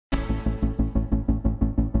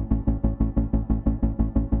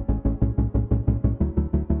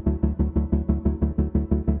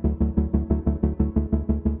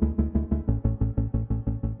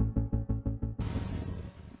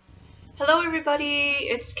everybody,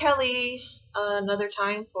 it's Kelly. Another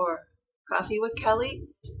time for Coffee with Kelly.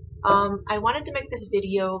 I wanted to make this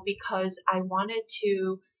video because I wanted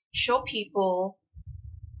to show people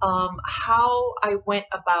how I went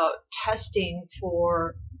about testing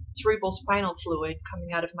for cerebral spinal fluid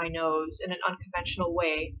coming out of my nose in an unconventional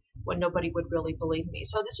way when nobody would really believe me.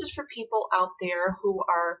 So this is for people out there who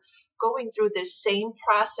are going through this same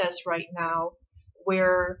process right now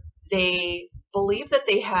where they believe that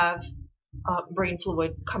they have brain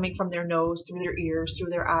fluid coming from their nose, through their ears, through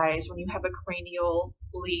their eyes, when you have a cranial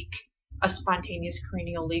leak, a spontaneous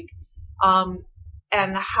cranial leak,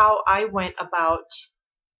 and how I went about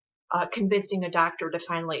convincing a doctor to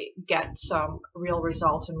finally get some real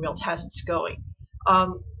results and real tests going.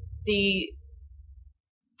 The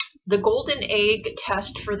golden egg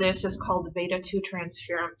test for this is called the beta-2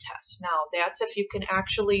 transferrin test. Now, that's if you can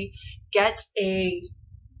actually get a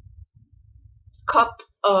cup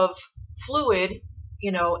of fluid,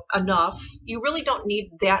 enough. You really don't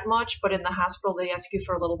need that much, but in the hospital they ask you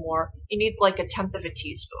for a little more. You need like 1/10 of a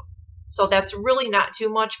teaspoon. So that's really not too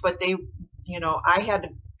much, but they, I had to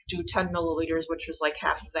do 10 milliliters, which was like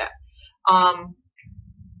half of that.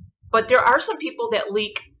 But there are some people that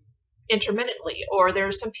leak intermittently, or there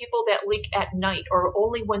are some people that leak at night or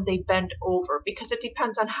only when they bend over, because it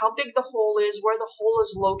depends on how big the hole is, where the hole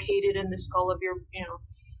is located in the skull of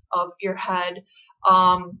your head.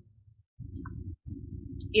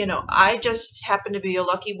 I just happen to be a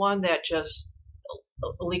lucky one that just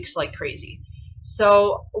leaks like crazy.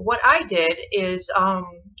 So what I did is,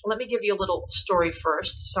 let me give you a little story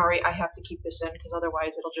first. Sorry, I have to keep this in because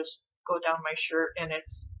otherwise it'll just go down my shirt, and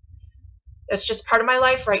it's just part of my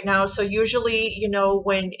life right now. So usually,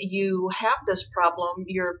 when you have this problem,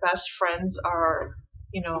 your best friends are,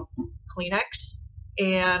 Kleenex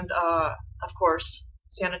and, of course,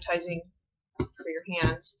 sanitizing for your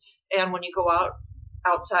hands. And when you go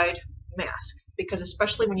outside, mask. Because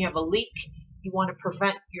especially when you have a leak, you want to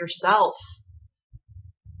prevent yourself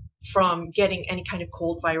from getting any kind of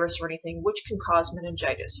cold virus or anything, which can cause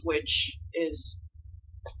meningitis, which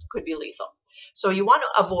could be lethal. So you want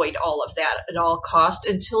to avoid all of that at all costs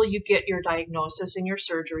until you get your diagnosis and your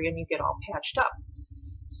surgery and you get all patched up.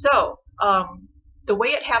 So the way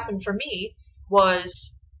it happened for me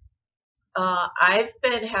was I've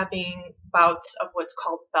been having bouts of what's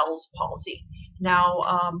called Bell's palsy. Now,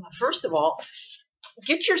 first of all,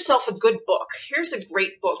 get yourself a good book. Here's a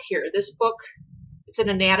great book here. This book, it's an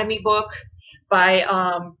anatomy book by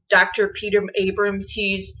Dr. Peter Abrams.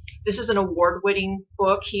 This is an award-winning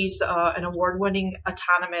book. He's an award-winning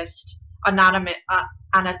anatomist.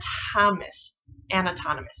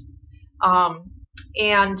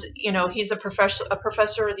 And he's a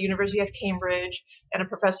professor at the University of Cambridge and a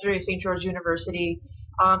professor at St. George University.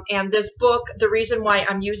 And this book, the reason why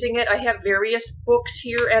I'm using it, I have various books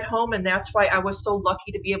here at home, and that's why I was so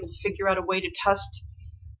lucky to be able to figure out a way to test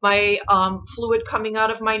my fluid coming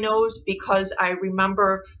out of my nose, because I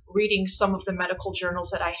remember reading some of the medical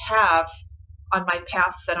journals that I have on my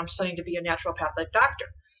path that I'm studying to be a naturopathic doctor.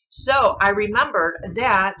 So I remembered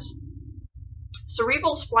that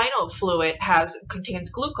cerebral spinal fluid contains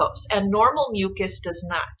glucose, and normal mucus does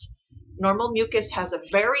not. Normal mucus has a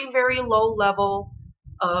very, very low level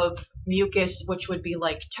of mucus, which would be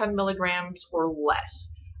like 10 milligrams or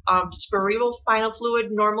less. Cerebral spinal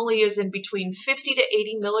fluid normally is in between 50 to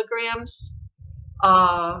 80 milligrams.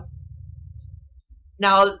 Now,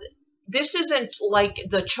 this isn't like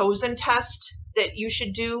the chosen test that you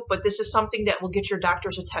should do, but this is something that will get your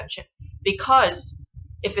doctor's attention, because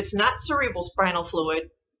if it's not cerebral spinal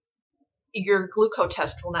fluid, your glucose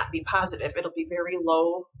test will not be positive. It'll be very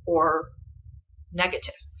low or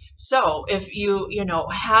negative. So if you,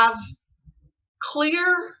 have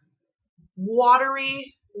clear,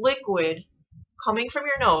 watery liquid coming from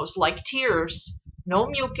your nose, like tears, no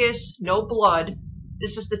mucus, no blood,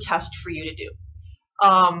 this is the test for you to do.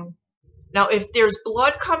 Now, if there's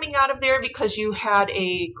blood coming out of there because you had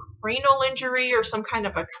a cranial injury or some kind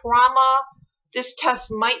of a trauma, this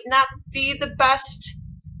test might not be the best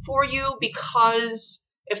for you, because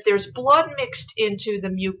if there's blood mixed into the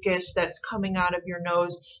mucus that's coming out of your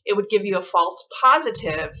nose, it would give you a false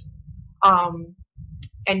positive,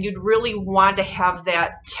 and you'd really want to have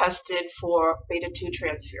that tested for beta-2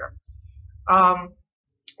 transferrin.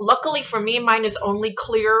 Luckily for me, mine is only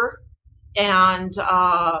clear, and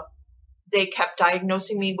they kept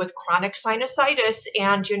diagnosing me with chronic sinusitis,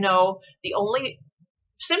 and the only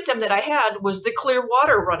symptom that I had was the clear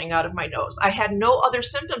water running out of my nose. I had no other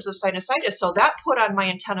symptoms of sinusitis, so that put on my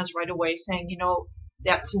antennas right away, saying,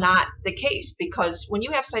 that's not the case, because when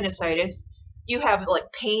you have sinusitis, you have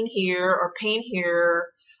like pain here or pain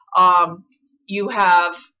here. You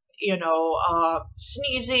have,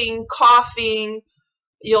 sneezing, coughing.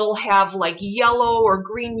 You'll have like yellow or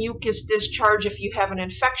green mucus discharge if you have an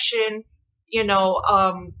infection.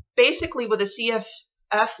 Basically with a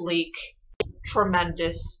CSF leak,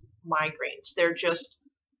 tremendous migraines. They're just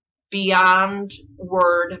beyond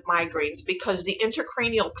word migraines because the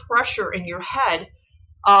intracranial pressure in your head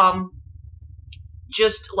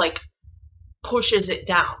just like pushes it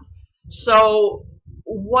down. So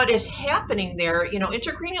what is happening there,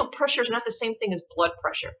 intracranial pressure is not the same thing as blood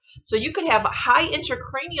pressure. So you could have a high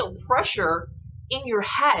intracranial pressure in your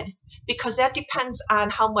head because that depends on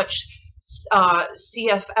how much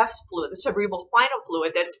CSF fluid, the cerebral spinal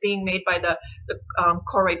fluid, that's being made by the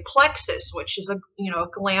choroid plexus, which is a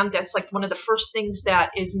gland that's like one of the first things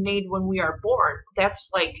that is made when we are born. That's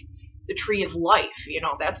like the tree of life.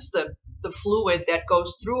 That's the fluid that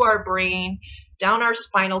goes through our brain, down our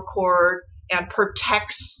spinal cord, and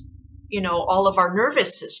protects, all of our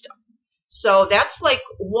nervous system. So that's like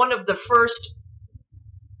one of the first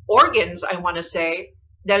organs, I want to say,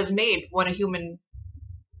 that is made when a human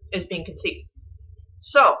is being conceived.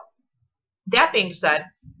 So that being said,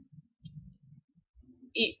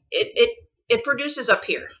 it produces up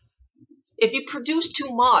here. If you produce too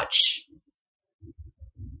much,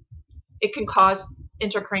 it can cause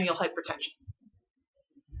intracranial hypertension.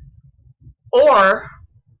 Or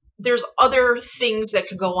there's other things that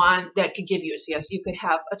could go on that could give you a CS. You could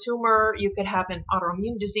have a tumor, you could have an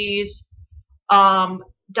autoimmune disease.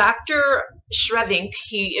 Dr. Shrevink,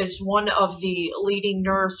 he is one of the leading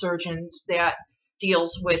neurosurgeons that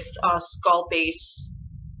deals with skull base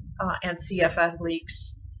and CSF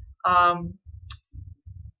leaks,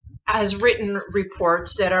 has written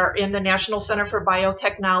reports that are in the National Center for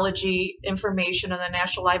Biotechnology Information and the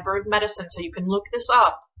National Library of Medicine, so you can look this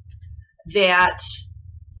up, that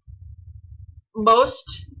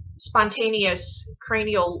most spontaneous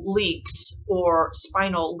cranial leaks or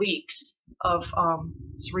spinal leaks of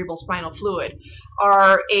cerebral spinal fluid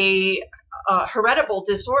are a heritable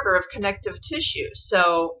disorder of connective tissue.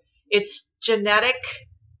 So it's genetic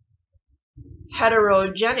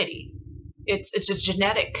heterogeneity. It's a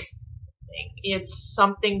genetic thing. It's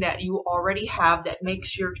something that you already have that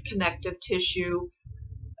makes your connective tissue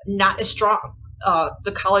not as strong.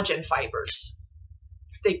 The collagen fibers,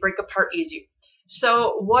 they break apart easier.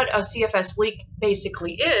 So what a CSF leak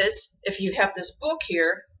basically is, if you have this book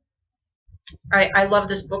here, I love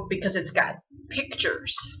this book because it's got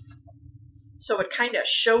pictures. So it kind of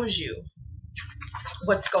shows you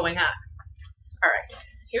what's going on. All right,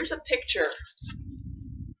 here's a picture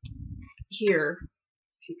here,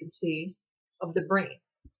 if you can see, of the brain.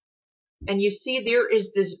 And you see there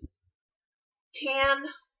is this tan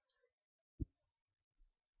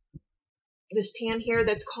here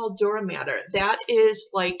that's called dura mater. That is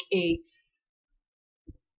like a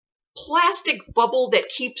plastic bubble that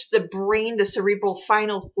keeps the brain, the cerebral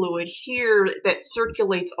spinal fluid here, that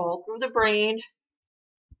circulates all through the brain,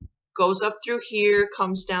 goes up through here,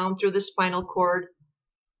 comes down through the spinal cord.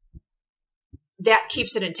 That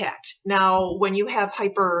keeps it intact. Now, when you have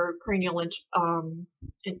hypercranial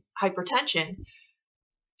hypertension,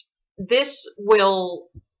 this will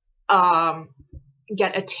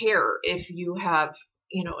get a tear if you have,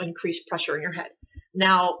 increased pressure in your head.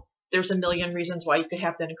 Now, there's a million reasons why you could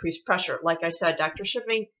have that increased pressure. Like I said, Dr.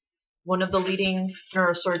 Shrevink, one of the leading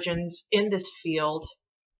neurosurgeons in this field,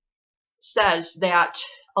 says that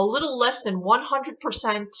a little less than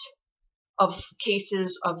 100% of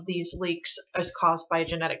cases of these leaks is caused by a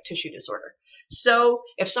genetic tissue disorder. So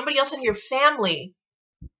if somebody else in your family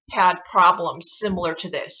had problems similar to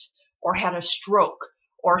this, or had a stroke,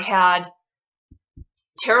 or had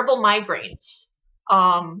terrible migraines,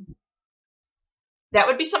 that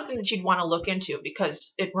would be something that you'd want to look into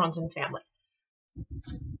because it runs in the family.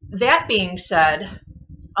 That being said,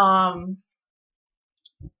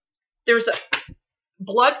 there's a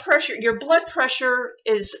blood pressure. Your blood pressure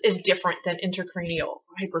is different than intracranial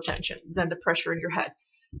hypertension, than the pressure in your head,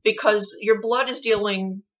 because your blood is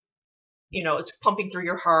dealing, it's pumping through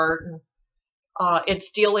your heart, and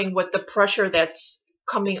it's dealing with the pressure that's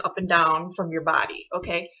coming up and down from your body.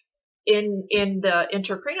 Okay, in the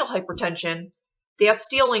intracranial hypertension, that's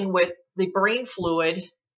dealing with the brain fluid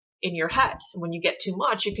in your head. And when you get too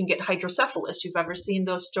much, you can get hydrocephalus. You've ever seen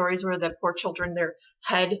those stories where the poor children, their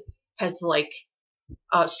head has like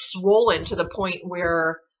swollen to the point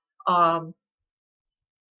where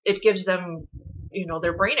it gives them,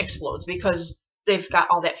 their brain explodes because they've got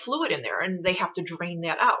all that fluid in there and they have to drain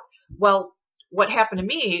that out. Well, what happened to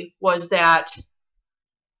me was that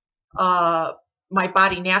my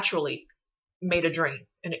body naturally made a drain,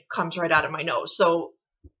 and it comes right out of my nose. So,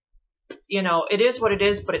 you know, it is what it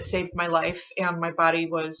is, but it saved my life, and my body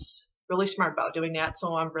was really smart about doing that.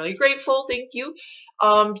 So I'm really grateful. Thank you.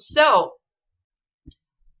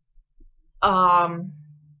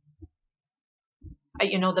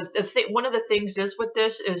 You know, one of the things is with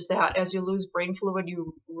this is that as you lose brain fluid,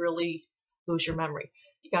 you really lose your memory.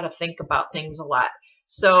 You got to think about things a lot.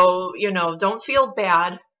 So, you know, don't feel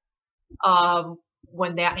bad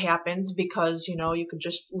when that happens, because, you know, you can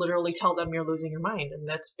just literally tell them you're losing your mind, and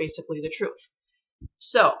that's basically the truth.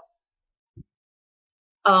 So,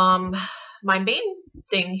 my main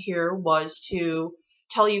thing here was to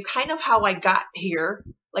tell you kind of how I got here.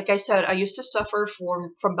 Like I said, I used to suffer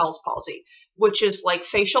from Bell's palsy, which is like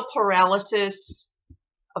facial paralysis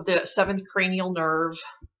of the 7th cranial nerve,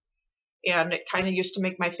 and it kind of used to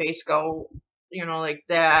make my face go, you know, like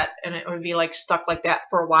that, and it would be like stuck like that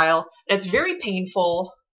for a while. And it's very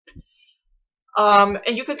painful. And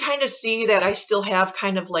you could kind of see that I still have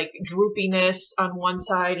kind of like droopiness on one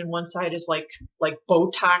side, and one side is like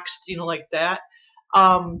Botoxed, you know, like that.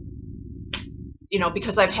 You know,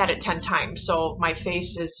 because I've had it 10 times, so my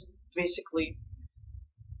face is basically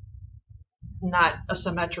not as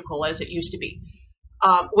symmetrical as it used to be.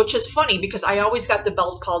 Which is funny, because I always got the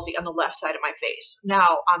Bell's palsy on the left side of my face.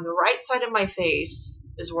 Now, on the right side of my face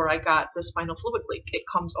is where I got the spinal fluid leak. It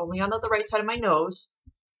comes only on the right side of my nose.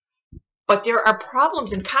 But there are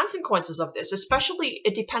problems and consequences of this, especially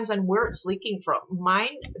it depends on where it's leaking from.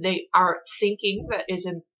 Mine, they are thinking that is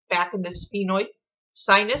back in the sphenoid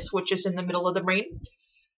sinus, which is in the middle of the brain,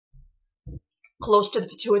 close to the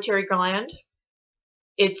pituitary gland.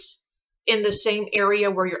 It's in the same area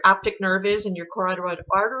where your optic nerve is and your carotid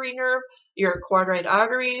artery nerve, your carotid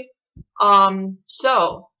artery.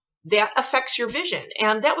 So that affects your vision.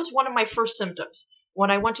 And that was one of my first symptoms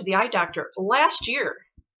when I went to the eye doctor last year.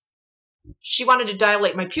 She wanted to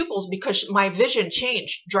dilate my pupils because my vision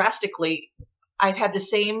changed drastically. I've had the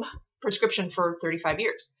same prescription for 35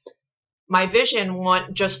 years. My vision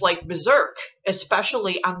went just like berserk,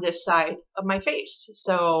 especially on this side of my face.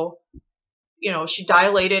 So, you know, she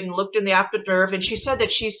dilated and looked in the optic nerve, and she said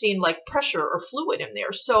that she's seen like pressure or fluid in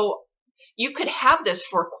there. So you could have this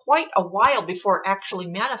for quite a while before it actually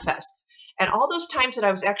manifests. And all those times that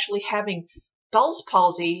I was actually having Bell's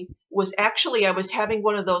palsy was actually, I was having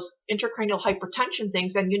one of those intracranial hypertension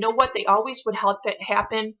things. And you know what? They always would help it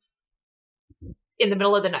happen in the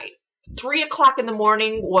middle of the night. 3 o'clock in the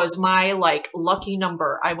morning was my like lucky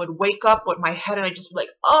number. I would wake up with my head and I just be like,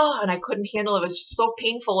 oh, and I couldn't handle it. It was just so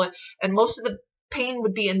painful. And most of the pain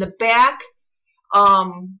would be in the back.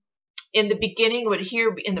 In the beginning, would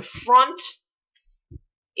here in the front.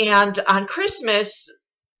 And on Christmas,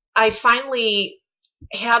 I finally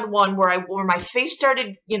had one where my face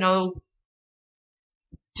started, you know,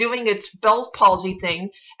 doing its Bell's palsy thing,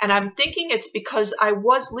 and I'm thinking it's because I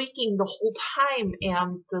was leaking the whole time,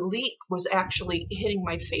 and the leak was actually hitting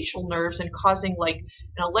my facial nerves and causing like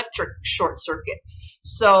an electric short circuit.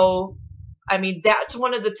 So, I mean, that's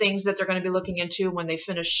one of the things that they're going to be looking into when they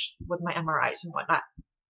finish with my MRIs and whatnot.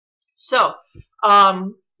 So,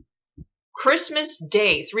 Christmas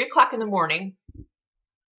Day, 3 o'clock in the morning,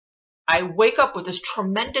 I wake up with this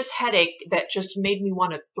tremendous headache that just made me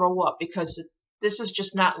want to throw up, because this is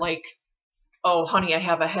just not like, oh, honey, I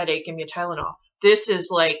have a headache, give me a Tylenol. This is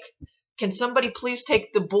like, can somebody please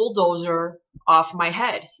take the bulldozer off my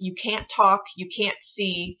head? You can't talk, you can't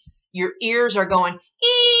see, your ears are going,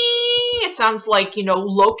 ee! It sounds like, you know,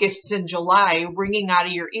 locusts in July ringing out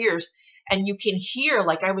of your ears. And you can hear,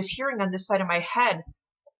 like I was hearing on this side of my head,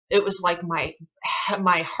 it was like my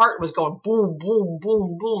heart was going boom, boom,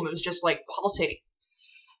 boom, boom. It was just like pulsating.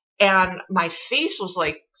 And my face was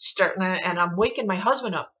like starting to, and I'm waking my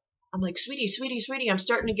husband up. I'm like, sweetie, sweetie, sweetie, I'm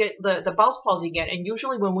starting to get the Bell's palsy again. And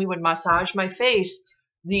usually when we would massage my face,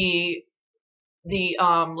 the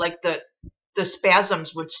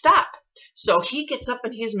spasms would stop. So he gets up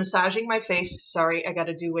and he's massaging my face. Sorry, I got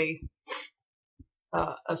to do a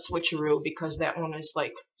switcheroo because that one is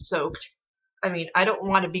like soaked. I mean, I don't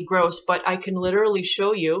want to be gross, but I can literally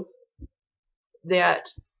show you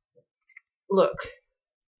that. Look.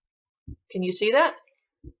 Can you see that?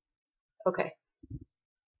 Okay.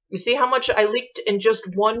 You see how much I leaked in just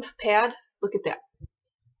one pad? Look at that.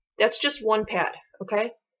 That's just one pad,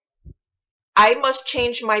 okay? I must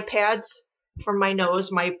change my pads for my nose,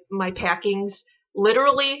 my packings.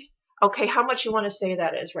 Literally, okay, how much you want to say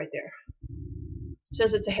that is right there? It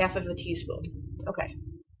says it's a half of a teaspoon. Okay.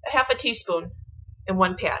 A half a teaspoon in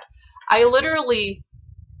one pad. I literally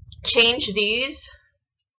change these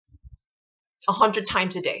 100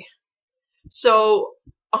 times a day. So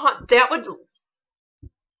that would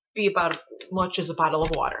be about as much as a bottle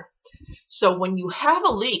of water. So when you have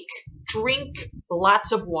a leak, drink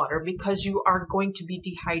lots of water because you are going to be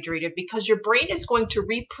dehydrated, because your brain is going to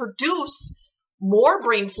reproduce more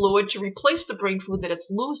brain fluid to replace the brain fluid that it's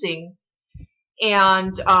losing,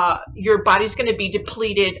 and your body's going to be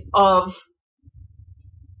depleted of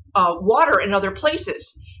water in other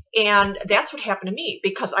places. And that's what happened to me,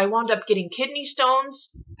 because I wound up getting kidney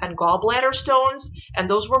stones and gallbladder stones, and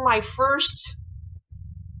those were my first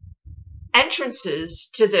entrances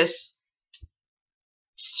to this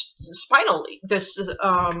spinal leak, this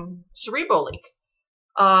cerebral leak.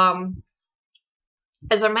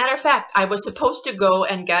 As a matter of fact, I was supposed to go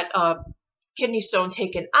and get a kidney stone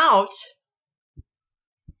taken out,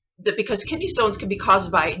 because kidney stones can be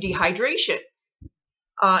caused by dehydration.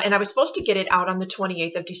 And I was supposed to get it out on the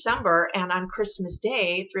 28th of December, and on Christmas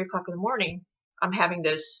Day, 3 o'clock in the morning, I'm having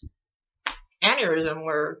this aneurysm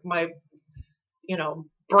where my,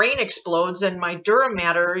 brain explodes, and my dura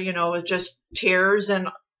mater, it just tears, and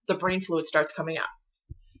the brain fluid starts coming out.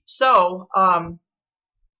 So,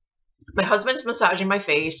 my husband's massaging my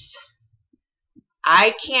face.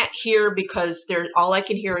 I can't hear because all I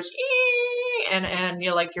can hear is and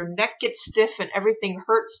like your neck gets stiff and everything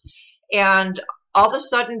hurts. And all of a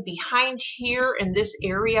sudden, behind here in this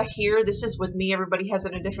area here, this is with me, everybody has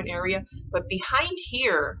it in a different area, but behind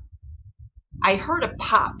here, I heard a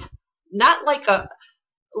pop. Not like a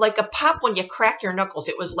pop when you crack your knuckles.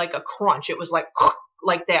 It was like a crunch. It was like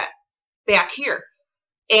that back here.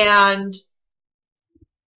 And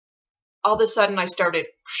all of a sudden I started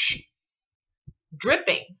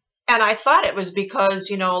dripping. And I thought it was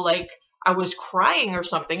because, like I was crying or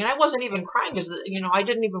something. And I wasn't even crying because, I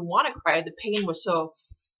didn't even want to cry. The pain was so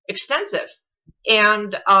extensive.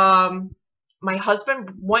 And my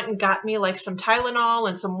husband went and got me like some Tylenol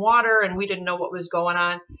and some water, and we didn't know what was going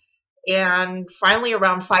on. And finally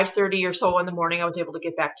around 5:30 or so in the morning, I was able to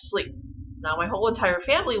get back to sleep. Now, my whole entire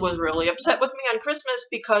family was really upset with me on Christmas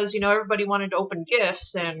because, everybody wanted to open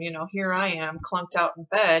gifts, and, here I am clunked out in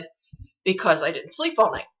bed because I didn't sleep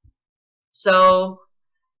all night. So,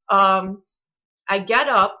 I get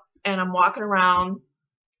up and I'm walking around,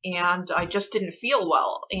 and I just didn't feel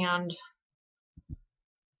well, and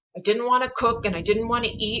I didn't want to cook, and I didn't want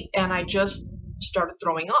to eat, and I just started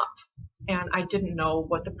throwing up, and I didn't know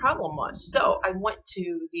what the problem was. So I went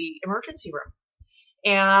to the emergency room.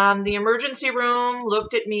 And the emergency room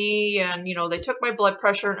looked at me, and, they took my blood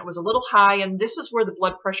pressure, and it was a little high, and this is where the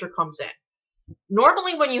blood pressure comes in.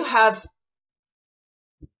 Normally when you have,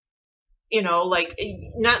 you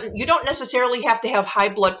don't necessarily have to have high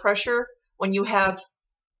blood pressure when you have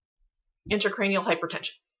intracranial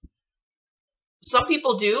hypertension. Some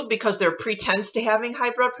people do because they're pretense to having high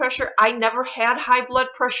blood pressure. I never had high blood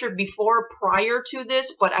pressure prior to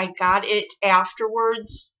this, but I got it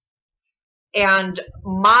afterwards. And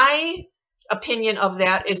my opinion of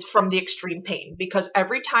that is from the extreme pain, because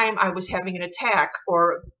every time I was having an attack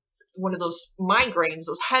or one of those migraines,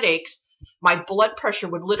 those headaches, my blood pressure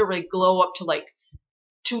would literally glow up to like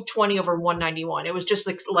 220 over 191. It was just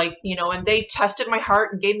like, and they tested my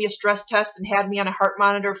heart and gave me a stress test and had me on a heart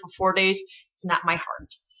monitor for 4 days. It's not my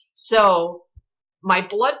heart. So my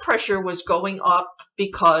blood pressure was going up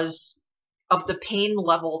because of the pain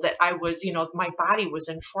level that I was, my body was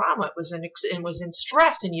in trauma, it was in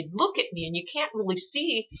stress, and you'd look at me and you can't really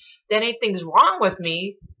see that anything's wrong with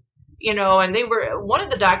me, and one of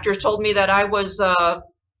the doctors told me that I was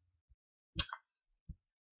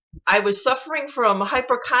suffering from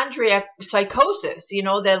hypochondriac psychosis,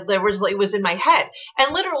 that it was in my head.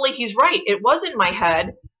 And literally he's right, it was in my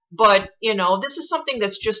head, but this is something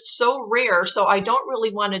that's just so rare, so I don't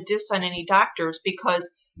really want to diss on any doctors because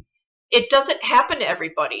it doesn't happen to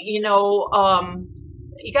everybody. You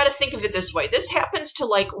got to think of it this way. This happens to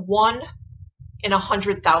like 1 in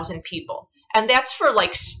 100,000 people. And that's for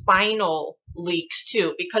like spinal leaks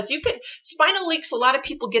too, because spinal leaks, a lot of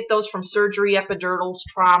people get those from surgery, epidurals,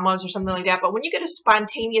 traumas, or something like that. But when you get a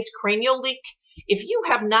spontaneous cranial leak, if you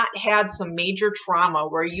have not had some major trauma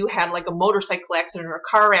where you had like a motorcycle accident or a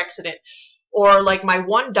car accident, or like my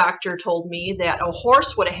one doctor told me that a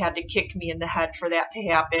horse would have had to kick me in the head for that to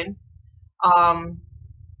happen,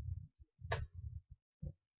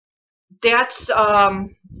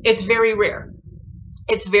 it's very rare.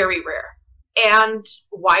 It's very rare. And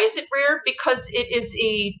why is it rare? Because it is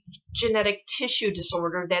a genetic tissue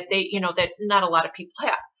disorder that that not a lot of people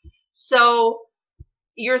have. So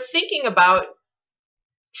you're thinking about,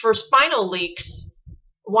 for spinal leaks,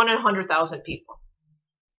 1 in 100,000 people.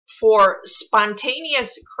 For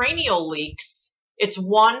spontaneous cranial leaks, it's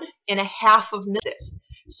 1 in a half of this.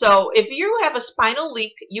 So if you have a spinal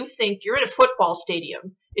leak, you think you're at a football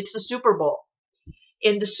stadium. It's the Super Bowl.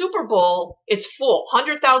 In the Super Bowl, it's full.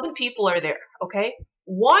 100,000 people are there, okay?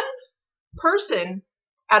 One person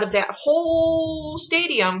out of that whole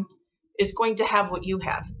stadium is going to have what you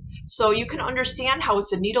have. So you can understand how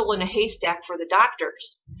it's a needle in a haystack for the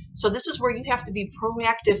doctors. So this is where you have to be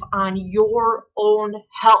proactive on your own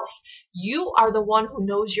health. You are the one who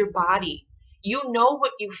knows your body. You know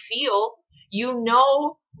what you feel. You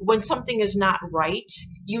know when something is not right.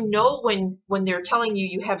 You know when they're telling you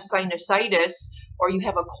you have sinusitis or you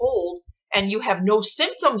have a cold and you have no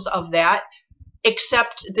symptoms of that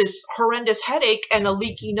except this horrendous headache and a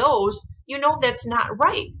leaky nose. You know that's not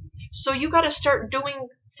right. So you got to start doing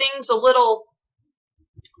things a little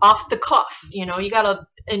off the cuff. You know, you got to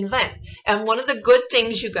invent. And one of the good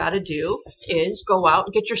things you got to do is go out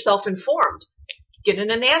and get yourself informed. Get an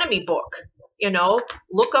anatomy book. You know,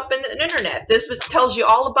 look up in the internet. This tells you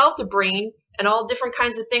all about the brain and all different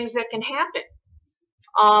kinds of things that can happen.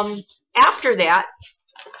 After that,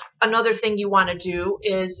 another thing you want to do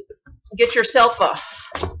is get yourself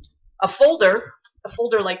a folder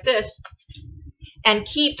like this, and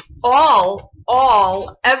keep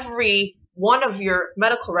every one of your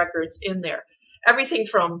medical records in there. Everything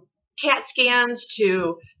from CAT scans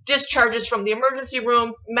to discharges from the emergency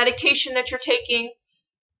room, medication that you're taking,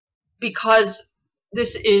 because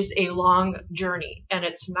this is a long journey and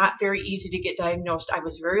it's not very easy to get diagnosed. I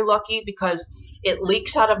was very lucky because it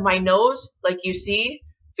leaks out of my nose, like you see,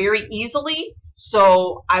 very easily.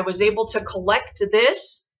 So I was able to collect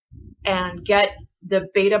this and get the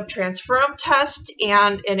beta transferrin test,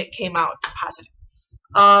 and it came out positive.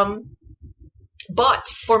 But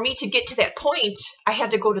for me to get to that point, I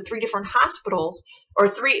had to go to 3 different hospitals, or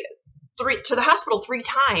to the hospital 3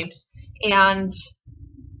 times, and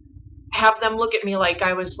have them look at me like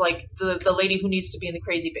I was like the lady who needs to be in the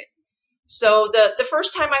crazy bin. So the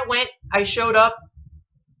first time I went, I showed up.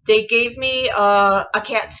 They gave me a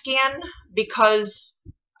CAT scan because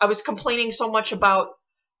I was complaining so much about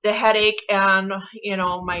the headache, and you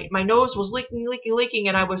know my nose was leaking,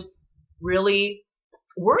 and I was really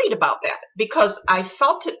worried about that because I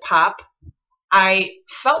felt it pop. I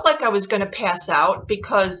felt like I was going to pass out,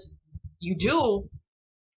 because you do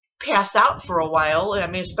pass out for a while. I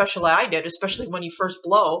mean, especially I did, especially when you first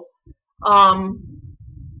blow.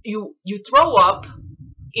 You throw up,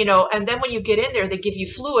 you know, and then when you get in there, they give you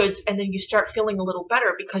fluids, and then you start feeling a little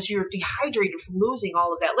better because you're dehydrated from losing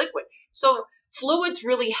all of that liquid. So fluids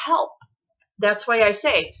really help. That's why I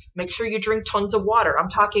say make sure you drink tons of water. I'm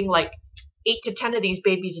talking like 8 to 10 of these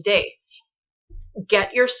babies a day.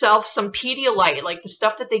 Get yourself some Pedialyte, like the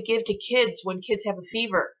stuff that they give to kids when kids have a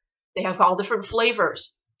fever. They have all different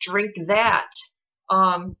flavors. Drink that.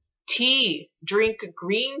 Tea. Drink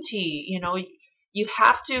green tea. You know, you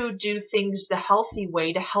have to do things the healthy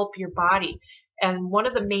way to help your body. And one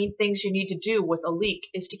of the main things you need to do with a leak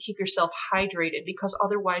is to keep yourself hydrated, because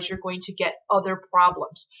otherwise you're going to get other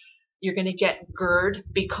problems. You're going to get GERD,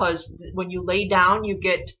 because when you lay down, you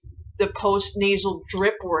get the post-nasal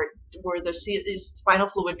drip where the spinal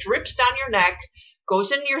fluid drips down your neck,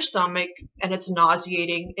 goes into your stomach, and it's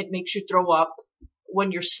nauseating. It makes you throw up.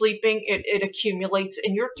 When you're sleeping, it accumulates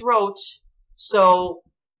in your throat. So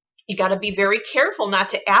you got to be very careful not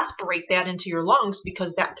to aspirate that into your lungs,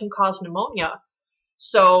 because that can cause pneumonia.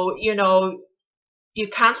 So, you know, you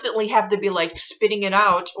constantly have to be like spitting it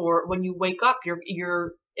out, or when you wake up,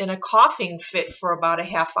 you're in a coughing fit for about a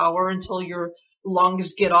half hour until your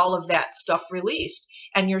lungs get all of that stuff released.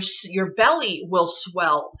 And your belly will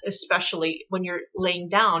swell, especially when you're laying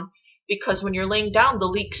down, because when you're laying down, the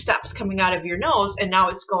leak stops coming out of your nose and now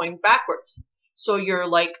it's going backwards. So you're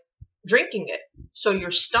like drinking it. So your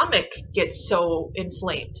stomach gets so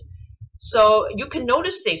inflamed. So you can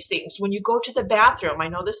notice these things when you go to the bathroom. I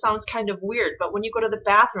know this sounds kind of weird, but when you go to the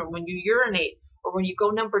bathroom, when you urinate, or when you go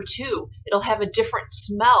number 2, it'll have a different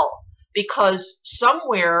smell, because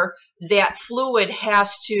somewhere that fluid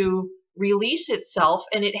has to release itself,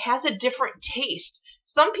 and it has a different taste.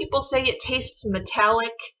 Some people say it tastes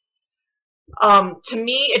metallic. To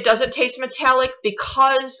me, it doesn't taste metallic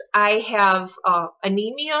because I have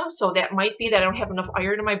anemia, so that might be that I don't have enough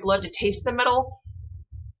iron in my blood to taste the metal.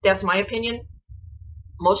 That's my opinion.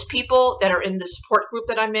 Most people that are in the support group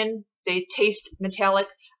that I'm in, they taste metallic.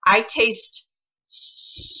 I taste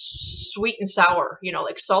sweet and sour, you know,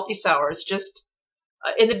 like salty sour. It's just,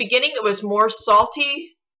 in the beginning it was more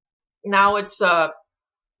salty. Now it's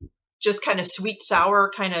just kind of sweet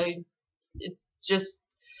sour, kind of,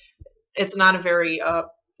 it's not a very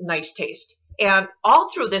nice taste. And all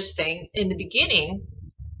through this thing, in the beginning,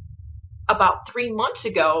 about 3 months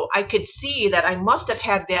ago, I could see that I must have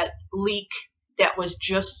had that leak that was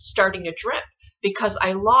just starting to drip, because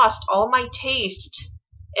I lost all my taste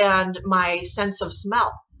and my sense of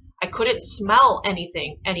smell. I couldn't smell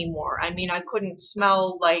anything anymore. I mean, I couldn't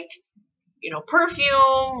smell like,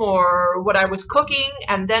 perfume or what I was cooking.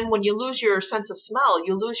 And then when you lose your sense of smell,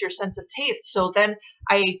 you lose your sense of taste. So then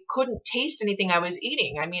I couldn't taste anything I was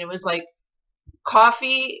eating. I mean, it was like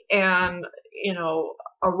coffee and,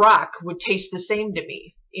 a rock would taste the same to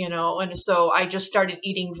me, and so I just started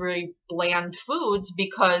eating very bland foods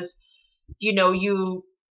because,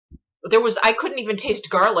 I couldn't even taste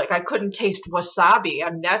garlic. I couldn't taste wasabi.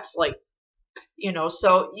 I mean, that's like,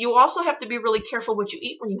 so you also have to be really careful what you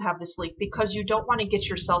eat when you have this leak, because you don't want to get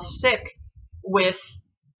yourself sick with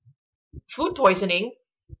food poisoning,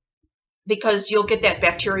 because you'll get that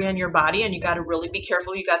bacteria in your body, and you got to really be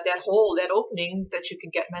careful. You got that hole, that opening, that you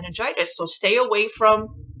could get meningitis. So stay away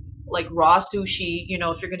from like raw sushi.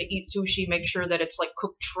 If you're going to eat sushi, make sure that it's like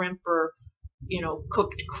cooked shrimp or,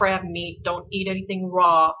 cooked crab meat. Don't eat anything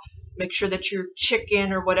raw. Make sure that your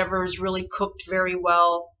chicken or whatever is really cooked very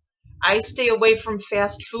well. I stay away from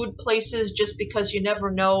fast food places just because you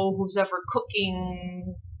never know who's ever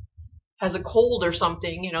cooking has a cold or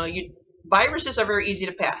something. Viruses are very easy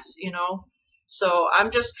to pass, So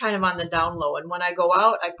I'm just kind of on the down low. And when I go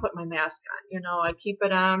out, I put my mask on. I keep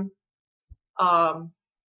it on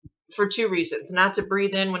for two reasons. Not to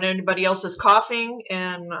breathe in when anybody else is coughing,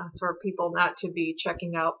 and for people not to be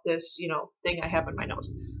checking out this, thing I have in my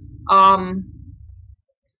nose.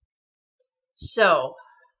 So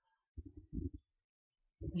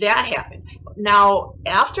that happened. Now,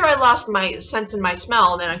 after I lost my sense in my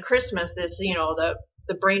smell, then on Christmas, this,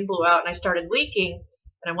 the brain blew out and I started leaking,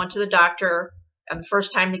 and I went to the doctor, and the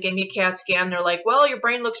first time they gave me a CAT scan, they're like, well, your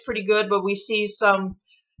brain looks pretty good, but we see some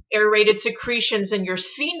aerated secretions in your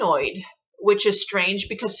sphenoid, which is strange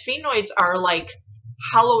because sphenoids are like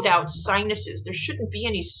hollowed out sinuses. There shouldn't be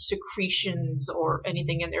any secretions or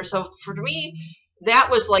anything in there. So for me, that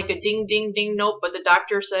was like a ding, ding, ding note, but the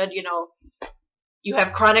doctor said, you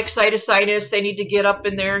have chronic sinusitis. They need to get up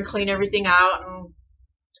in there and clean everything out,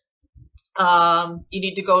 and you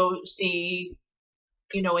need to go see,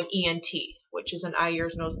 an ENT, which is an eye,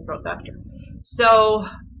 ears, nose, and throat doctor. So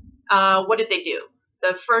what did they do?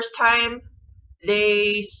 The first time,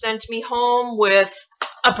 they sent me home with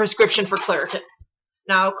a prescription for Claritin.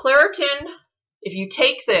 Now, Claritin, if you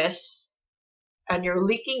take this and you're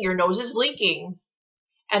leaking, your nose is leaking,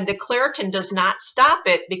 and the Claritin does not stop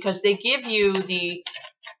it, because they give you the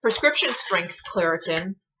prescription strength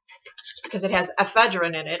Claritin because it has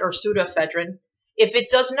ephedrine in it, or pseudoephedrine. If it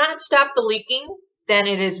does not stop the leaking, then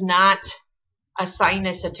it is not a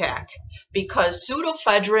sinus attack, because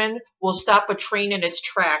pseudoephedrine will stop a train in its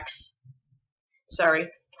tracks. Sorry,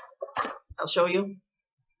 I'll show you.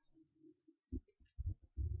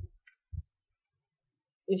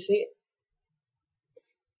 You see?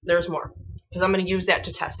 There's more, because I'm going to use that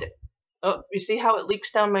to test it. Oh, you see how it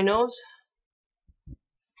leaks down my nose?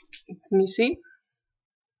 Can you see?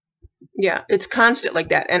 Yeah, it's constant like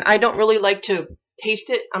that. And I don't really like to taste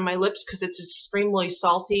it on my lips because it's extremely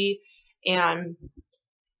salty. And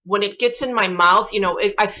when it gets in my mouth,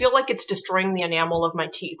 I feel like it's destroying the enamel of my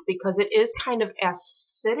teeth, because it is kind of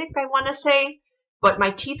acidic, I want to say. But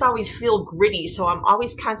my teeth always feel gritty, so I'm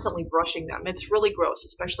always constantly brushing them. It's really gross,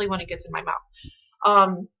 especially when it gets in my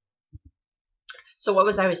mouth. So what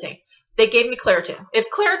was I saying? They gave me Claritin.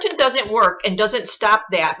 If Claritin doesn't work and doesn't stop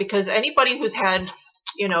that, because anybody who's had,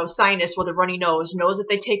 sinus with a runny nose knows that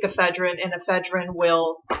they take ephedrine, and ephedrine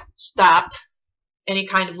will stop any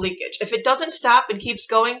kind of leakage. If it doesn't stop and keeps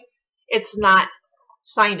going, it's not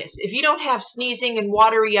sinus. If you don't have sneezing and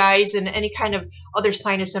watery eyes and any kind of other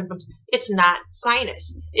sinus symptoms, it's not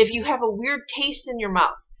sinus. If you have a weird taste in your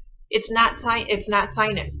mouth, it's not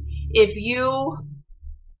sinus. If you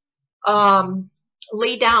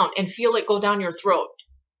lay down and feel it go down your throat,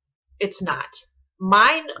 it's not.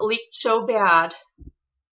 Mine leaked so bad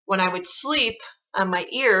when I would sleep on my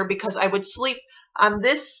ear, because I would sleep on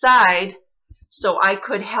this side so I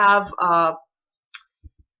could have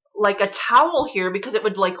like a towel here, because it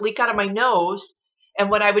would like leak out of my nose, and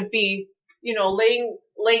when I would be,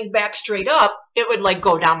 laying back straight up, it would like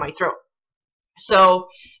go down my throat. So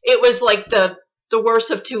it was like the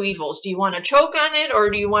worst of two evils. Do you want to choke on it, or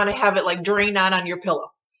do you want to have it like drain out on your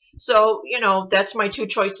pillow? So, that's my two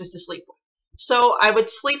choices to sleep with. So I would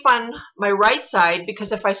sleep on my right side,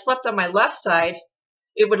 because if I slept on my left side,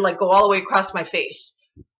 it would like go all the way across my face.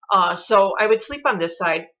 So I would sleep on this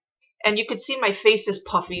side, and you could see my face is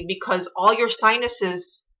puffy because all your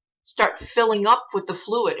sinuses start filling up with the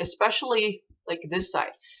fluid, especially like this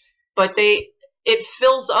side. But it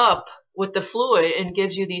fills up with the fluid and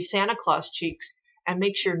gives you these Santa Claus cheeks and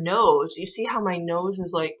makes your nose, you see how my nose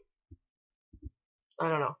is like I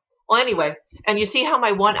don't know. Well, anyway, and you see how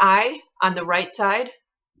my one eye on the right side,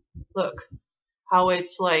 look, how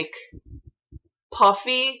it's like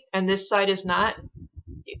puffy and this side is not,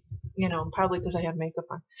 you know, probably because I have makeup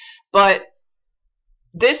on. But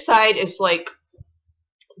this side is like,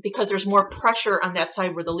 because there's more pressure on that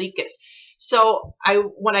side where the leak is. So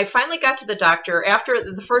when I finally got to the doctor after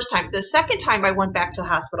the first time, the second time I went back to the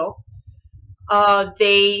hospital,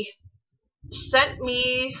 they sent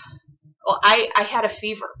me, well, I had a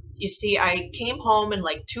fever. You see, I came home and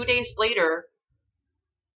like 2 days later,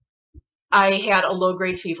 I had a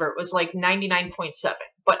low-grade fever. It was like 99.7,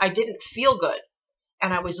 but I didn't feel good.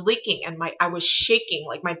 And I was leaking and I was shaking.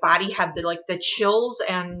 Like my body had the chills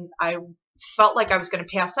and I felt like I was going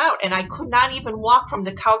to pass out. And I could not even walk from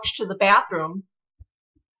the couch to the bathroom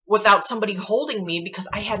without somebody holding me because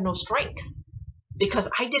I had no strength. Because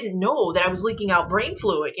I didn't know that I was leaking out brain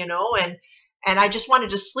fluid, you know, and I just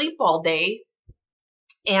wanted to sleep all day.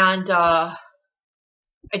 And I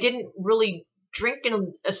didn't really drink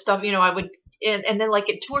and stuff, you know. I would, and then like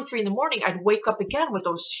at 2 or 3 in the morning, I'd wake up again with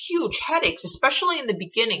those huge headaches, especially in the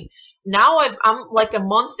beginning. Now I'm like a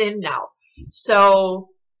month in now, so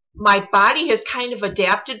my body has kind of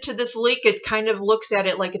adapted to this leak. It kind of looks at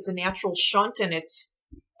it like it's a natural shunt, and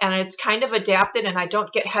it's kind of adapted, and I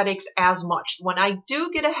don't get headaches as much. When I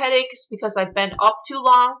do get a headache, it's because I've been up too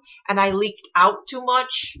long and I leaked out too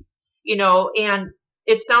much, you know. And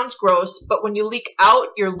it sounds gross, but when you leak out,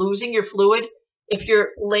 you're losing your fluid. If you're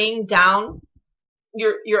laying down,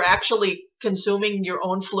 you're actually consuming your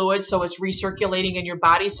own fluid, so it's recirculating in your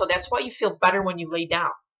body. So that's why you feel better when you lay down.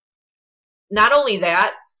 Not only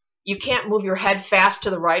that, you can't move your head fast to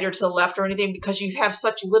the right or to the left or anything because you have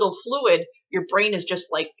such little fluid. Your brain is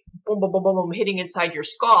just like boom, boom, boom, boom, boom, hitting inside your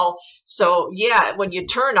skull. So yeah, when you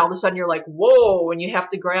turn, all of a sudden you're like, whoa, and you have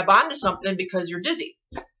to grab onto something because you're dizzy.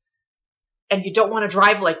 And you don't want to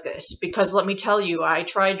drive like this, because let me tell you, I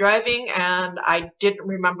tried driving and I didn't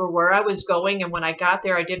remember where I was going, and when I got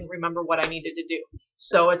there, I didn't remember what I needed to do.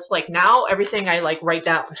 So it's like now everything I like write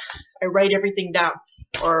down. I write everything down.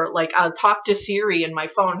 Or like I'll talk to Siri in my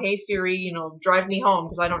phone. Hey Siri, you know, drive me home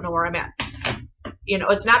because I don't know where I'm at. You know,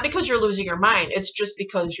 it's not because you're losing your mind. It's just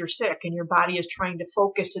because you're sick and your body is trying to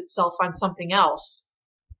focus itself on something else.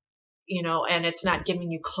 You know, and it's not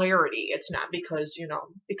giving you clarity. It's not because, you know,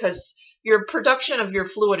 because your production of your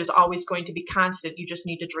fluid is always going to be constant. You just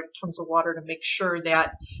need to drink tons of water to make sure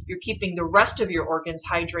that you're keeping the rest of your organs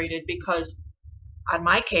hydrated, because on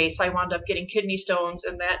my case, I wound up getting kidney stones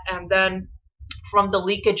and then from the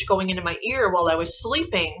leakage going into my ear while I was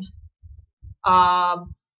sleeping, my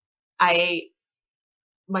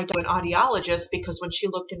an audiologist, because when she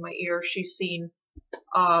looked in my ear, she's seen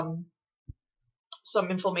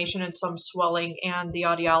some inflammation and some swelling, and the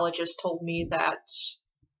audiologist told me that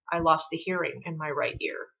I lost the hearing in my right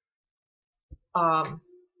ear.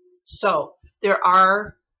 So there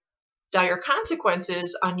are dire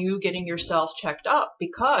consequences on you getting yourself checked up,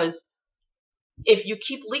 because if you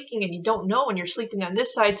keep leaking and you don't know, and you're sleeping on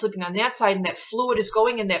this side, sleeping on that side, and that fluid is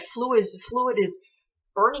going, and that fluid is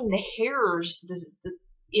burning the hairs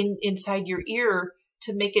inside your ear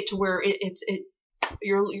to make it to where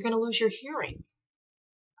you're going to lose your hearing.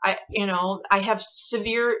 I have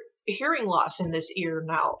severe hearing loss in this ear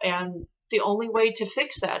now, and the only way to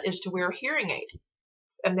fix that is to wear a hearing aid,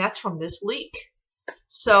 and that's from this leak.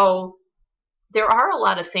 So there are a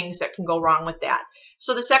lot of things that can go wrong with that.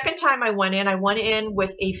 So the second time I went in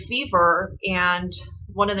with a fever, and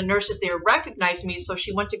one of the nurses there recognized me, so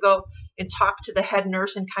she went to go and talk to the head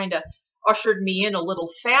nurse and kind of ushered me in a little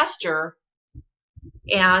faster.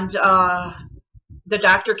 And the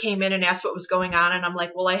doctor came in and asked what was going on, and I'm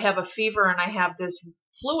like, well, I have a fever and I have this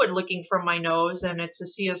fluid leaking from my nose, and it's a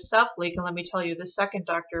CSF leak. And let me tell you, the second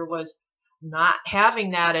doctor was not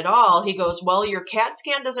having that at all. He goes, well, your CAT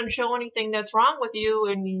scan doesn't show anything that's wrong with you,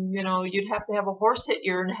 and you know, you'd have to have a horse hit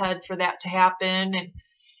your head for that to happen.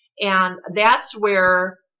 And that's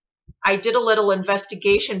where I did a little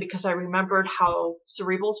investigation, because I remembered how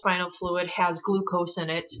cerebral spinal fluid has glucose in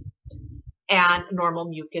it and normal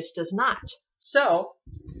mucus does not. So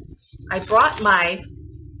I brought my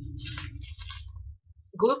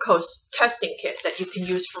glucose testing kit that you can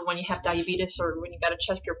use for when you have diabetes or when you got to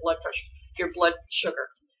check your blood pressure, your blood sugar.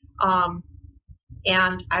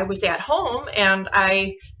 And I was at home and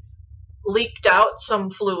I leaked out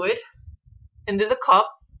some fluid into the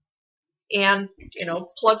cup and, you know,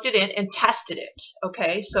 plugged it in and tested it.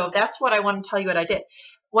 Okay, so that's what I want to tell you what I did.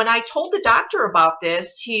 When I told the doctor about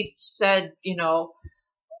this, he said, you know,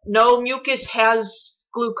 no, mucus has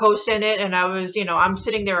glucose in it. And I was, you know, I'm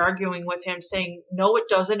sitting there arguing with him saying, no, it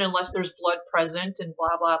doesn't unless there's blood present and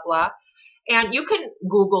blah, blah, blah. And you can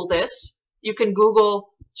Google this. You can Google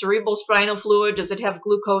cerebral spinal fluid. Does it have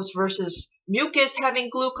glucose versus mucus having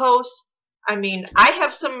glucose? I mean, I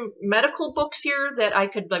have some medical books here that I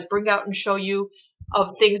could like bring out and show you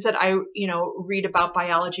of things that I, read about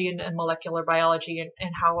biology and molecular biology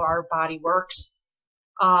and how our body works.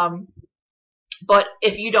 But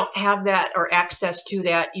if you don't have that or access to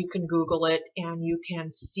that, you can Google it and you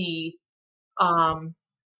can see.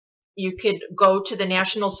 You could go to the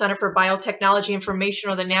National Center for Biotechnology Information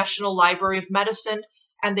or the National Library of Medicine,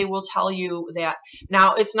 and they will tell you that.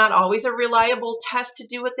 Now, it's not always a reliable test to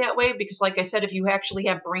do it that way because, like I said, if you actually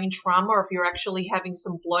have brain trauma or if you're actually having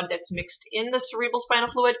some blood that's mixed in the cerebral spinal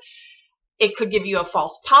fluid, it could give you a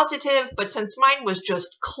false positive. But since mine was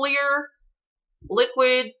just clear,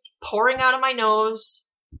 liquid, pouring out of my nose,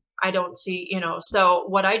 I don't see, So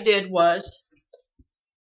what I did was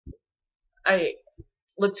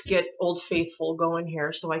let's get Old Faithful going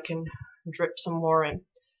here so I can drip some more in.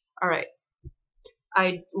 All right.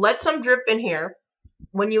 I let some drip in here.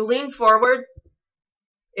 When you lean forward,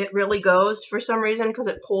 it really goes for some reason because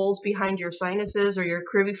it pulls behind your sinuses or your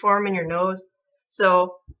cribriform in your nose.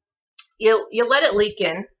 So you let it leak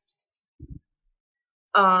in.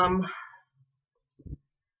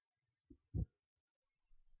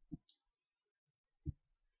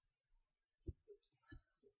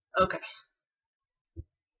 Okay.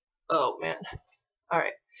 Oh man. All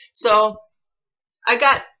right. So I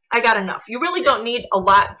got enough. You really don't need a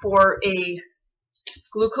lot for a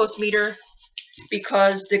glucose meter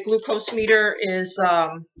because the glucose meter is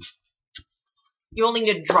you only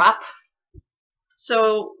need a drop.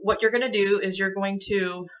 So what you're going to do is you're going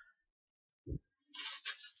to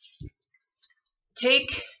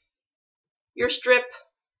take your strip,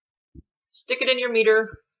 stick it in your meter.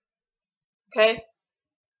 Okay.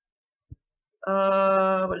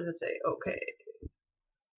 What does it say? Okay.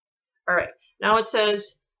 All right. Now it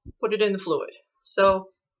says put it in the fluid. So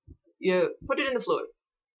you put it in the fluid.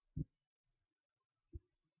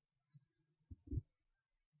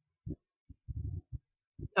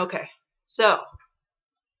 Okay. So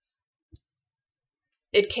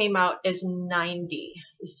it came out as 90.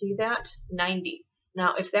 You see that? 90.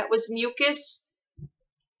 Now, if that was mucus,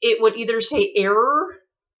 it would either say error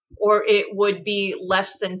or it would be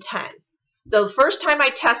less than 10. The first time I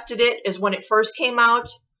tested it is when it first came out,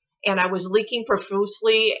 and I was leaking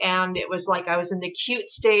profusely, and it was like I was in the acute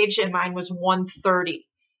stage, and mine was 130.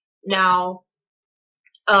 Now,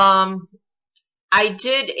 I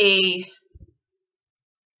did a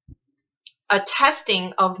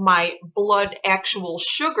testing of my blood actual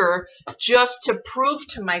sugar just to prove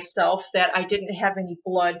to myself that I didn't have any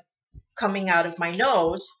blood coming out of my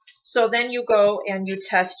nose. So then you go and you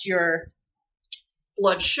test your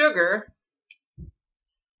blood sugar.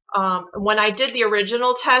 When I did the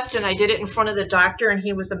original test and I did it in front of the doctor and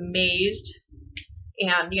he was amazed,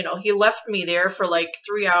 and he left me there for like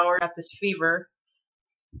 3 hours at this fever,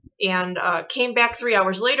 and came back 3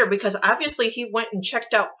 hours later because obviously he went and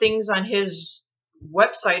checked out things on his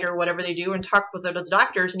website or whatever they do and talked with the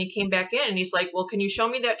doctors, and he came back in and he's like, well, can you show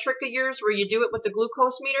me that trick of yours where you do it with the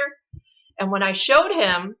glucose meter? And when I showed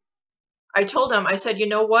him, I told him, I said, you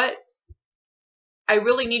know what? I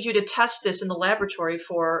really need you to test this in the laboratory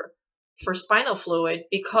for spinal fluid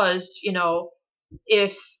because,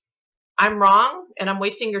 if I'm wrong and I'm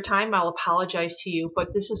wasting your time, I'll apologize to you,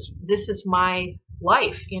 but this is my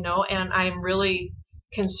life, and I'm really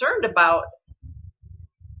concerned about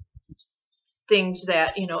things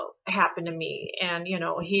that, happen to me. And,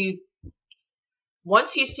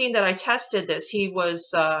 once he's seen that I tested this, he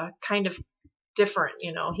was kind of different,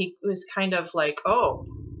 he was kind of like, oh.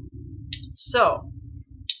 So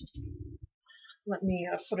let me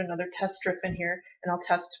put another test strip in here and I'll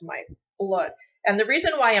test my blood. And the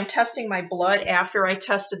reason why I'm testing my blood after I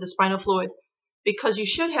tested the spinal fluid, because you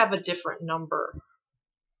should have a different number.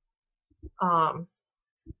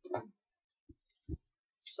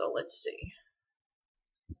 So let's see.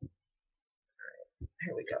 All right,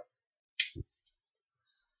 here we go.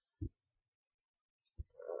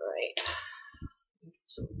 All right, get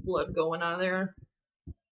some blood going on there.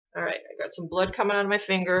 All right, I got some blood coming out of my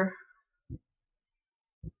finger.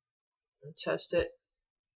 I'll test it.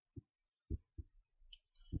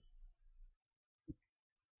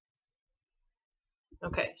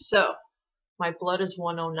 Okay, so my blood is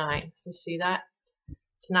 109. You see that?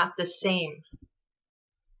 It's not the same.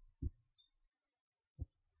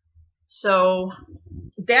 So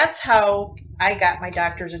that's how I got my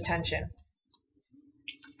doctor's attention.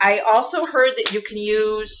 I also heard that you can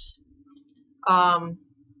use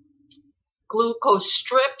glucose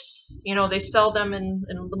strips. They sell them in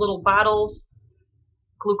little bottles.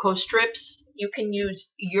 glucose strips. You can use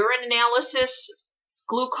urine analysis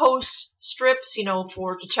glucose strips, you know,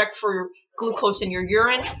 to check for glucose in your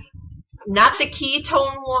urine. Not the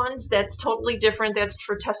ketone ones. That's totally different. That's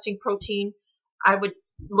for testing protein. I would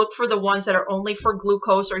look for the ones that are only for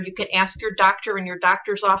glucose, or you can ask your doctor in your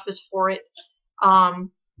doctor's office for it. Or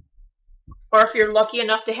if you're lucky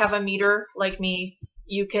enough to have a meter like me,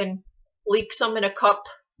 you can leak some in a cup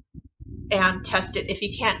and test it. If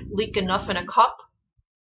you can't leak enough in a cup,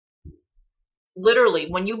 literally,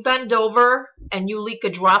 when you bend over and you leak a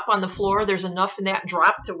drop on the floor, there's enough in that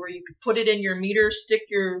drop to where you could put it in your meter, stick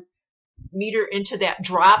your meter into that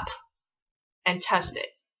drop, and test it.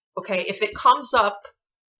 Okay, if it comes up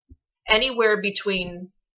anywhere between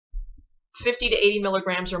 50 to 80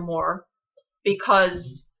 milligrams or more,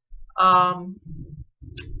 because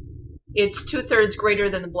it's 2/3 greater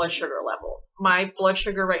than the blood sugar level. My blood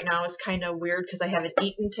sugar right now is kind of weird because I haven't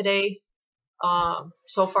eaten today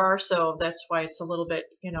so far, so that's why it's a little bit,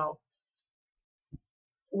 you know,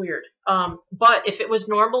 weird. But if it was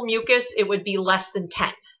normal mucus, it would be less than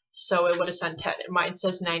 10. So it would have said 10. Mine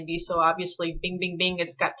says 90, so obviously, bing, bing, bing,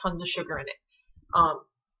 it's got tons of sugar in it.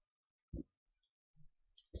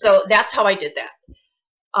 So that's how I did that.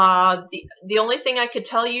 The only thing I could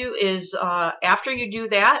tell you is after you do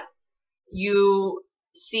that, you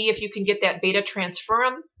see if you can get that beta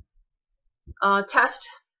transferrin test.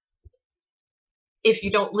 If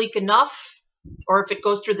you don't leak enough, or if it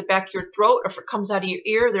goes through the back of your throat, or if it comes out of your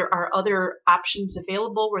ear, there are other options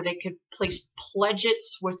available where they could place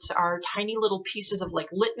pledgets, which are tiny little pieces of like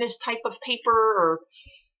litmus type of paper or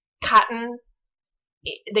cotton.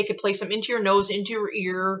 They could place them into your nose, into your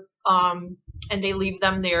ear, and they leave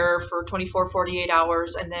them there for 24, 48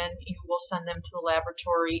 hours, and then you will send them to the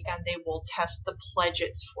laboratory, and they will test the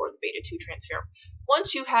pledgets for the beta-2 transferrin.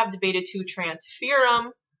 Once you have the beta-2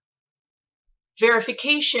 transferrin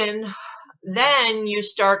verification, then you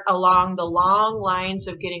start along the long lines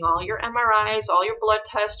of getting all your MRIs, all your blood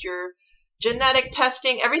tests, your genetic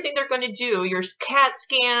testing, everything they're going to do, your CAT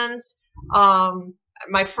scans.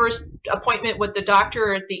 My first appointment with the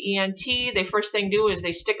doctor at the ENT, the first thing they do is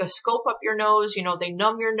they stick a scope up your nose, you know, they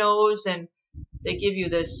numb your nose, and they give you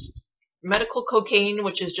this medical cocaine,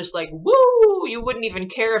 which is just like, woo, you wouldn't even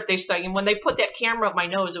care if they stuck. And when they put that camera up my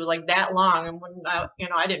nose, it was like that long, and when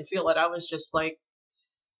I didn't feel it, I was just like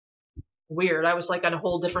weird. I was like on a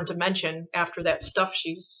whole different dimension after that stuff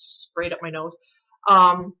she sprayed up my nose.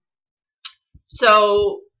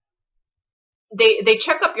 So they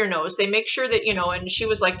check up your nose. They make sure that, you know, and she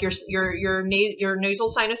was like, your nasal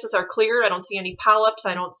sinuses are clear. I don't see any polyps.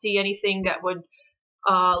 I don't see anything that would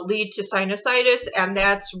lead to sinusitis. And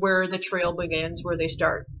that's where the trail begins, where they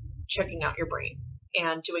start checking out your brain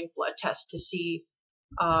and doing blood tests to see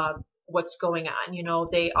what's going on. You know,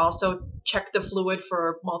 they also check the fluid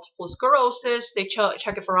for multiple sclerosis. They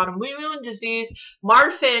check it for autoimmune disease,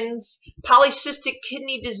 Marfan's, polycystic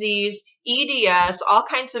kidney disease, EDS, all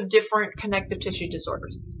kinds of different connective tissue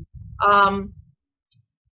disorders.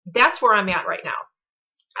 That's where I'm at right now.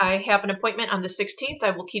 I have an appointment on the 16th.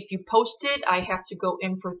 I will keep you posted. I have to go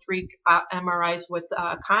in for 3 MRIs with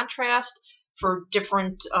contrast for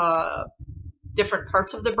different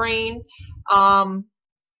parts of the brain.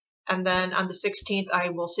 And then on the 16th, I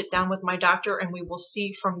will sit down with my doctor, and we will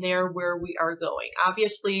see from there where we are going.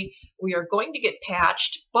 Obviously, we are going to get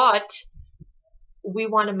patched, but we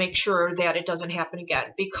want to make sure that it doesn't happen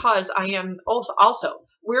again, because I am also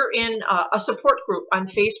we're in a support group on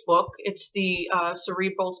Facebook. It's the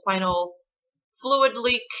cerebral spinal fluid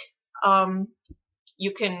leak.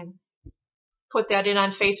 You can put that in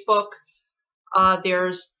on Facebook.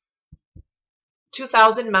 There's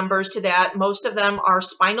 2,000 members to that. Most of them are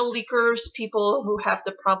spinal leakers, people who have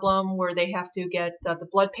the problem where they have to get the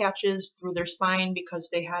blood patches through their spine because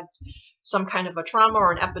they had some kind of a trauma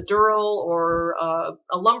or an epidural or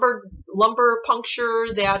a lumbar puncture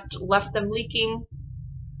that left them leaking.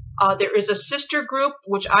 There is a sister group,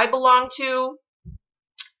 which I belong to.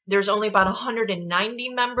 There's only about 190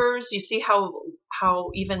 members. You see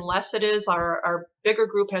how even less it is. Our bigger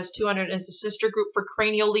group has 200. It's a sister group for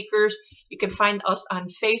cranial leakers. You can find us on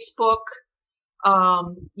Facebook.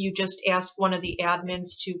 You just ask one of the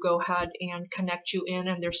admins to go ahead and connect you in,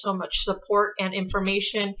 and there's so much support and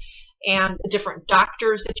information and different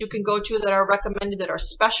doctors that you can go to that are recommended, that are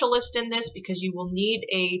specialists in this, because you will need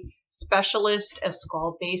a specialist, a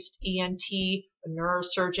skull-based ENT, a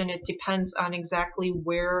neurosurgeon. It depends on exactly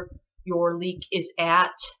where your leak is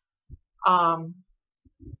at.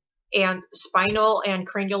 And spinal and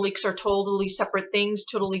cranial leaks are totally separate things,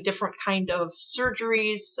 totally different kind of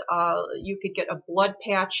surgeries. You could get a blood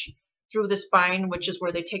patch through the spine, which is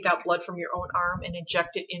where they take out blood from your own arm and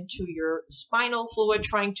inject it into your spinal fluid,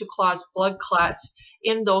 trying to cause blood clots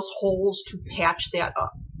in those holes to patch that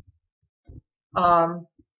up.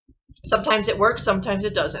 Sometimes it works, sometimes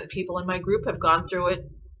it doesn't. People in my group have gone through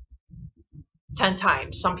it 10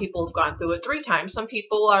 times. Some people have gone through it 3 times. Some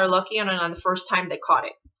people are lucky and on the first time they caught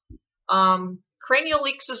it. Cranial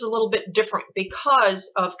leaks is a little bit different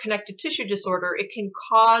because of connective tissue disorder. It can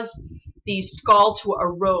cause the skull to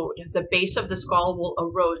erode. The base of the skull will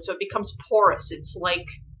erode, so it becomes porous. It's like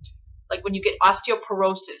when you get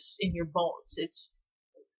osteoporosis in your bones. It's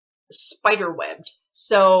spider-webbed.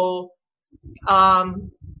 So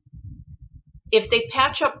if they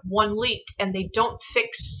patch up one leak and they don't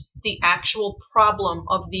fix the actual problem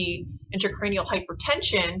of the intracranial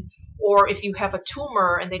hypertension, or if you have a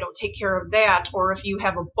tumor and they don't take care of that, or if you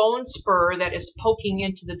have a bone spur that is poking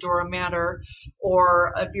into the dura mater,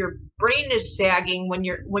 or if your brain is sagging, when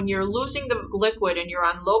you're losing the liquid and you're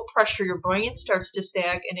on low pressure, your brain starts to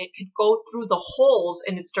sag and it could go through the holes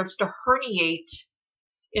and it starts to herniate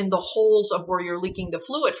in the holes of where you're leaking the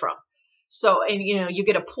fluid from. So, and you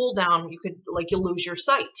get a pull down, you lose your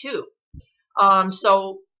sight too.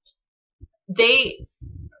 So they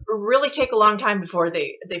really take a long time before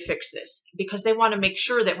they fix this, because they want to make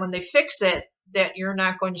sure that when they fix it, that you're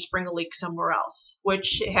not going to spring a leak somewhere else,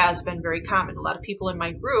 which has been very common. A lot of people in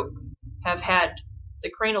my group have had the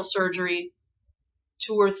cranial surgery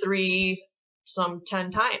 2 or 3, some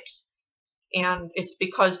 10 times. And it's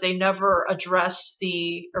because they never address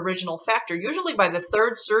the original factor. Usually by the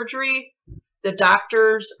 3rd surgery, the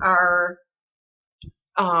doctors are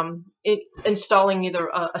installing either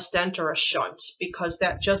a stent or a shunt, because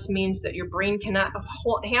that just means that your brain cannot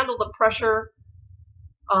handle the pressure,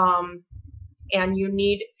 and you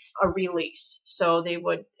need a release. So they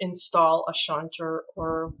would install a shunt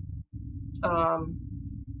or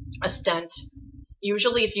a stent.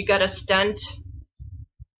 Usually if you get a stent,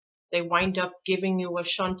 they wind up giving you a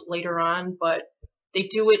shunt later on, but they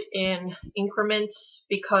do it in increments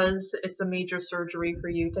because it's a major surgery for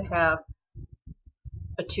you to have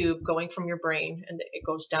a tube going from your brain, and it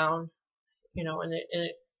goes down, and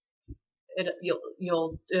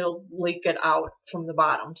it'll leak it out from the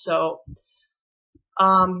bottom. So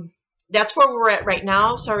that's where we're at right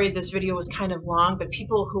now. Sorry, this video was kind of long, but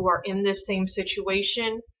people who are in this same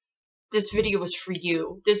situation, this video is for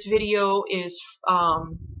you. This video is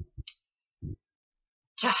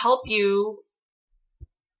to help you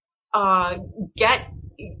get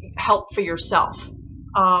help for yourself.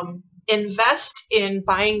 Invest in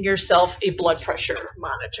buying yourself a blood pressure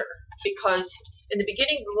monitor, because in the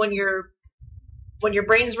beginning, when your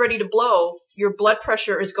brain's ready to blow, your blood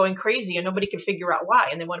pressure is going crazy and nobody can figure out why,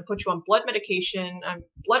 and they want to put you on blood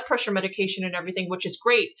pressure medication and everything, which is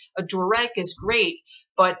great. A diuretic is great,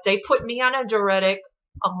 but they put me on a diuretic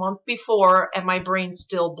a month before and my brain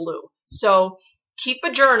still blew. So keep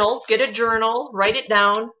a journal, get a journal, write it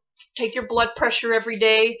down. Take your blood pressure every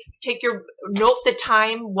day. Note the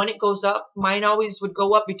time when it goes up. Mine always would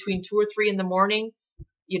go up between 2 or 3 in the morning.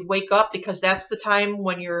 You'd wake up because that's the time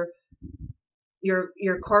when your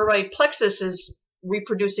choroid plexus is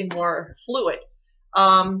reproducing more fluid.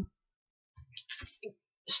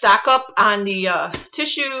 Stock up on the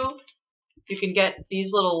tissue. You can get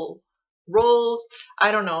these little rolls.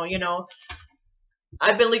 I don't know,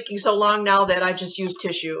 I've been leaking so long now that I just use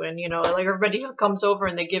tissue, and like everybody who comes over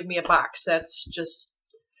and they give me a box.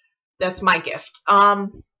 That's my gift. I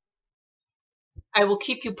will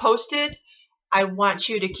keep you posted. I want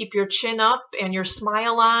you to keep your chin up and your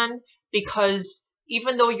smile on, because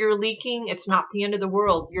even though you're leaking, it's not the end of the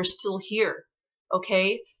world. You're still here,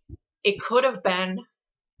 okay? It could have been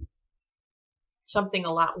something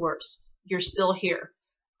a lot worse. You're still here.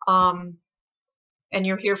 And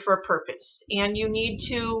you're here for a purpose, and you need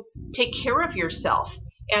to take care of yourself.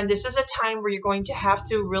 And this is a time where you're going to have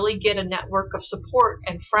to really get a network of support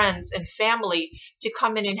and friends and family to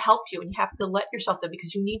come in and help you, and you have to let yourself down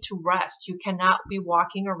because you need to rest. You cannot be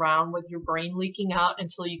walking around with your brain leaking out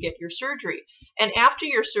until you get your surgery. And after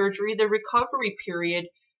your surgery, the recovery period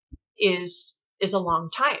is a long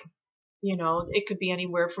time. It could be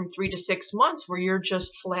anywhere from 3 to 6 months where you're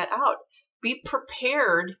just flat out. Be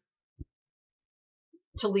prepared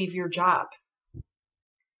to leave your job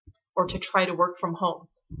or to try to work from home.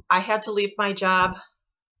 I had to leave my job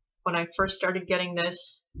when I first started getting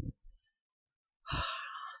this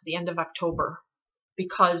the end of October,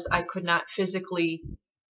 because I could not physically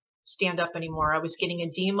stand up anymore. I was getting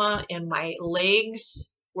edema in my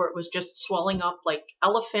legs where it was just swelling up like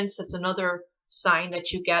elephants. That's another sign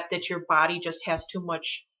that you get that your body just has too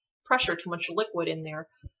much pressure, too much liquid in there.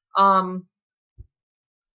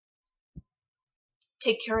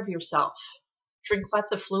 take care of yourself. Drink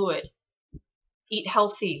lots of fluid. Eat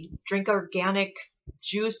healthy. Drink organic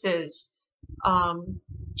juices.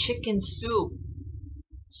 Chicken soup.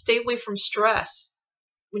 Stay away from stress.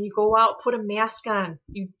 When you go out, put a mask on.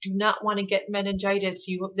 You do not want to get meningitis.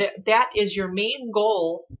 That is your main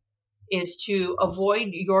goal, is to avoid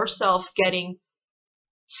yourself getting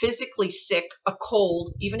physically sick, a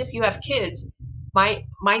cold. Even if you have kids, my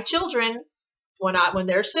children, when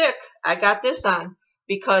they're sick, I got this on,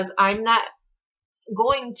 because I'm not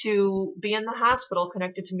going to be in the hospital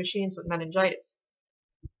connected to machines with meningitis,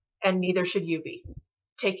 and neither should you be.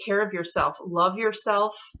 Take care of yourself. Love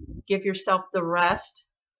yourself. Give yourself the rest.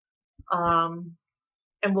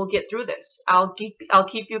 And we'll get through this. I'll keep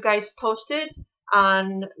you guys posted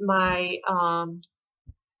on my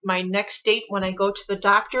my next date when I go to the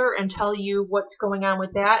doctor, and tell you what's going on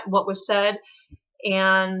with that, what was said,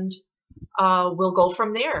 and we'll go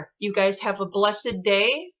from there. You guys have a blessed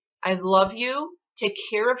day. I love you. Take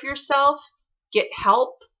care of yourself. Get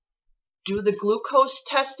help. Do the glucose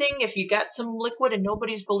testing. If you got some liquid and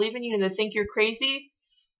nobody's believing you and they think you're crazy,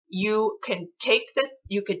 you could take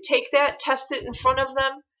that, test it in front of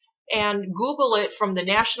them, and Google it from the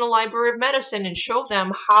National Library of Medicine and show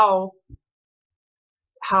them how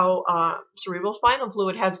cerebral spinal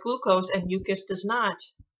fluid has glucose and mucus does not.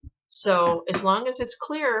 So as long as it's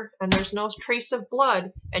clear and there's no trace of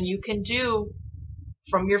blood, and you can do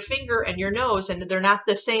from your finger and your nose, and they're not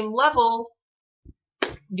the same level,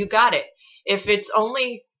 you got it. If it's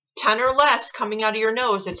only 10 or less coming out of your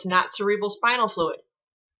nose, it's not cerebral spinal fluid.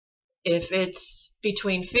 If it's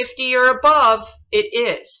between 50 or above, it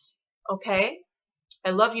is. Okay?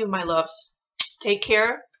 I love you, my loves. Take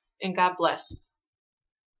care, and God bless.